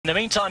In the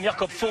meantime,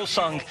 Jakob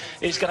Fuglsang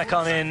is going to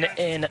come in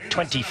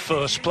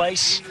 21st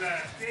place.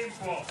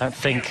 Don't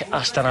think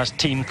Astana's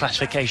team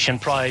classification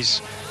prize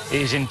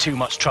is in too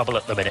much trouble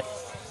at the minute.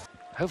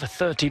 Over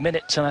 30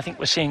 minutes, and I think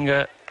we're seeing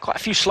quite a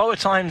few slower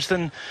times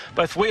than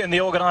both we and the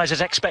organisers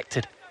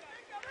expected.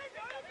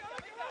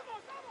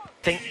 I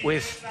think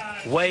with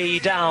way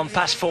down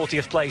past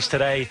 40th place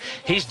today,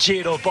 his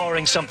Giro,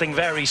 barring something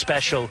very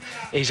special,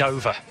 is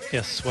over.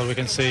 Yes, well, we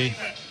can see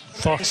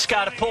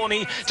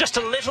Scarponi just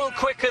a little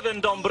quicker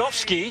than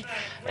Dombrovski,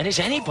 and is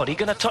anybody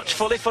going to touch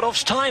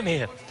Folifarov's time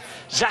here?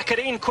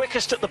 Zakharin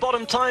quickest at the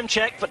bottom time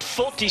check, but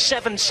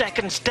 47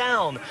 seconds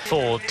down.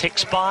 Ford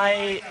ticks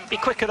by, be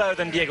quicker though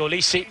than Diego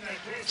Lisi.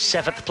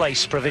 7th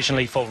place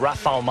provisionally for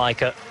Rafał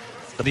Majka.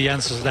 The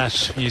answer to that,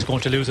 he's going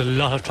to lose a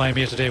lot of time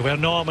here today, where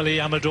normally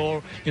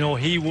Amador, you know,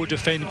 he would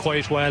defend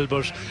quite well,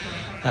 but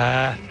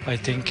I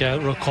think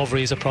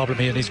recovery is a problem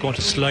here, and he's going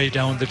to slide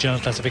down the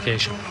general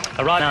classification.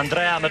 Right,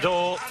 Andrea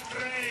Amador,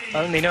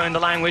 only knowing the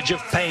language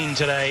of pain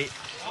today.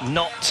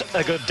 Not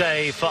a good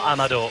day for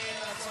Amador.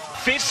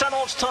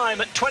 Firsanov's time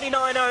at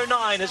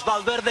 29.09 as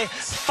Valverde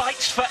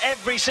fights for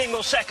every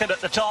single second at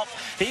the top.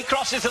 He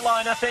crosses the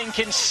line, I think,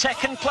 in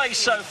 2nd place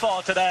so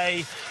far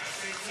today.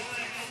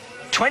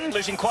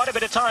 Losing quite a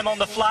bit of time on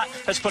the flat,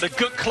 has put a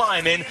good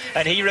climb in,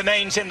 and he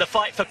remains in the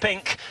fight for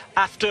pink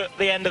after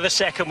the end of the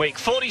 2nd week.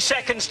 40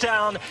 seconds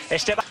down.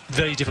 Esteban.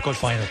 Very difficult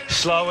final.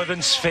 Slower than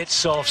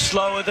Svitsov,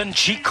 slower than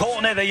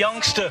Ciccone, the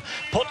youngster.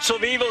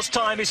 Pozzovivo's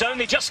time is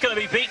only just going to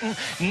be beaten.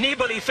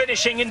 Nibali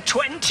finishing in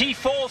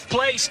 24th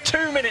place,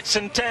 2 minutes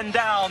and 10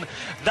 down.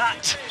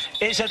 That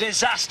is a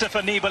disaster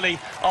for Nibali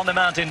on the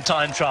mountain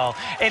time trial.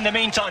 In the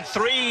meantime,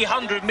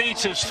 300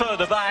 metres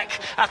further back,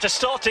 after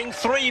starting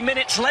 3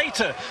 minutes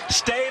later,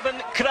 Steven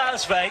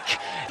Kruiswijk,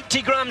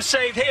 80 grams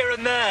saved here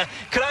and there.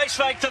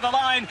 Kruiswijk to the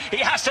line. He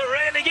has to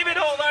really give it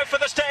all though for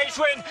the stage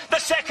win. The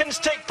seconds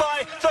tick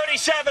by,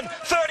 37,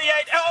 38.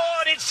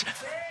 Oh, and it's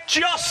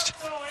just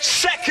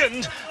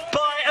second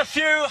by a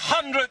few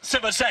hundredths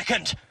of a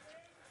second.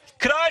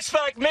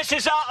 Kruiswijk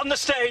misses out on the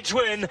stage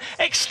win,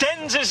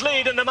 extends his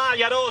lead in the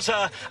Maglia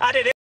Rosa, and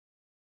it